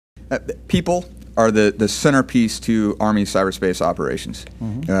People are the centerpiece to Army cyberspace operations.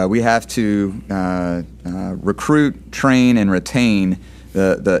 We have to recruit, train, and retain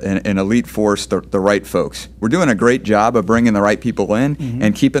an elite force, the right folks. We're doing a great job of bringing the right people in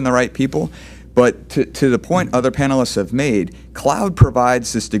and keeping the right people. But to the point other panelists have made, cloud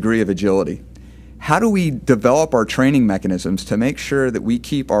provides this degree of agility. How do we develop our training mechanisms to make sure that we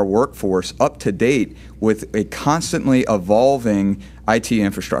keep our workforce up to date with a constantly evolving IT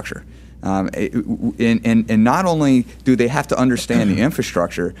infrastructure? And not only do they have to understand the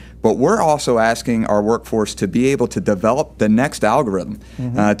infrastructure, but we're also asking our workforce to be able to develop the next algorithm,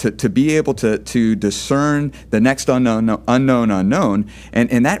 to be able to discern the next unknown,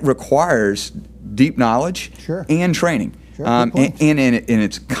 and that requires deep knowledge and training. And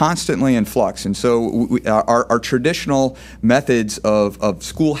it's constantly in flux. And so our traditional methods of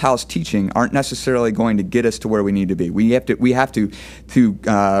schoolhouse teaching aren't necessarily going to get us to where we need to be. We have to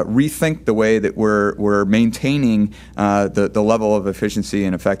rethink the way that we're maintaining the level of efficiency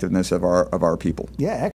and effectiveness of our people. Yeah.